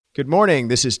Good morning.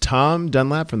 This is Tom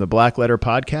Dunlap from the Black Letter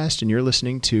Podcast, and you're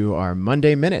listening to our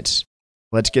Monday Minutes.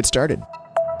 Let's get started.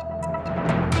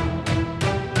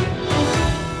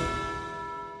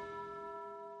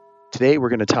 Today, we're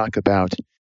going to talk about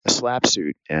a SLAPP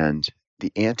suit and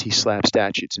the anti-SLAPP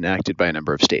statutes enacted by a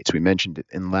number of states. We mentioned it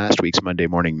in last week's Monday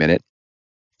Morning Minute.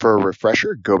 For a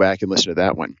refresher, go back and listen to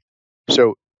that one.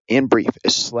 So, in brief, a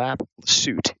SLAPP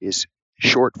suit is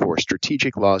short for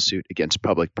Strategic Lawsuit Against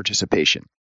Public Participation.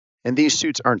 And these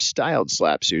suits aren't styled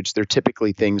SLAPP suits. They're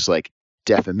typically things like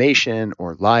defamation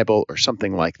or libel or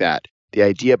something like that. The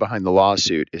idea behind the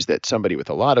lawsuit is that somebody with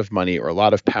a lot of money or a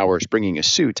lot of power is bringing a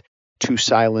suit to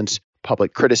silence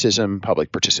public criticism,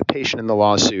 public participation in the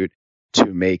lawsuit, to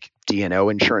make D&O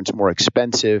insurance more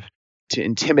expensive, to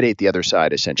intimidate the other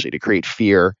side, essentially, to create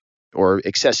fear or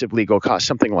excessive legal costs,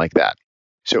 something like that.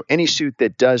 So any suit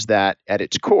that does that at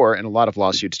its core, and a lot of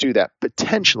lawsuits do that,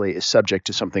 potentially is subject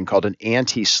to something called an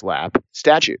anti-SLAPP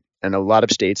statute. And a lot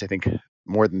of states, I think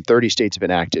more than 30 states have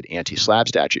enacted anti-SLAPP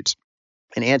statutes.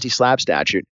 An anti-SLAPP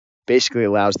statute basically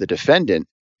allows the defendant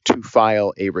to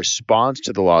file a response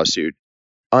to the lawsuit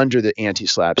under the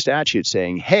anti-SLAPP statute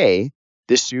saying, hey,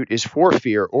 this suit is for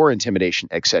fear or intimidation,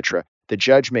 etc. The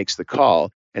judge makes the call,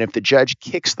 and if the judge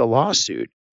kicks the lawsuit,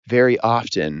 very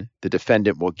often the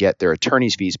defendant will get their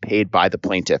attorney's fees paid by the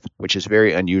plaintiff, which is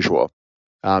very unusual.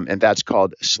 And that's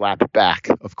called slap back,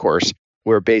 of course,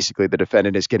 where basically the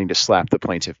defendant is getting to slap the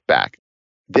plaintiff back.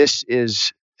 This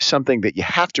is something that you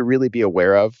have to really be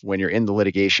aware of when you're in the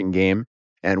litigation game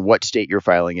and what state you're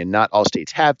filing in. Not all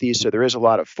states have these, so there is a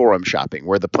lot of forum shopping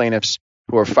where the plaintiffs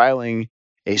who are filing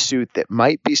a suit that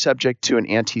might be subject to an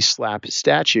anti-SLAPP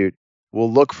statute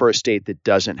will look for a state that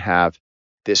doesn't have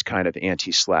this kind of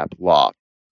anti-SLAPP law.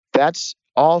 That's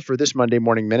all for this Monday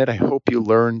Morning Minute. I hope you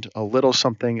learned a little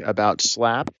something about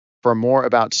SLAPP. For more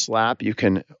about SLAPP, you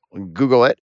can Google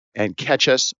it and catch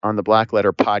us on the Black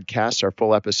Letter Podcast, our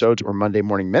full episodes, or Monday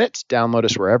Morning Minutes. Download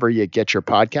us wherever you get your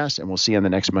podcasts, and we'll see you on the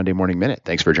next Monday Morning Minute.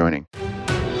 Thanks for joining.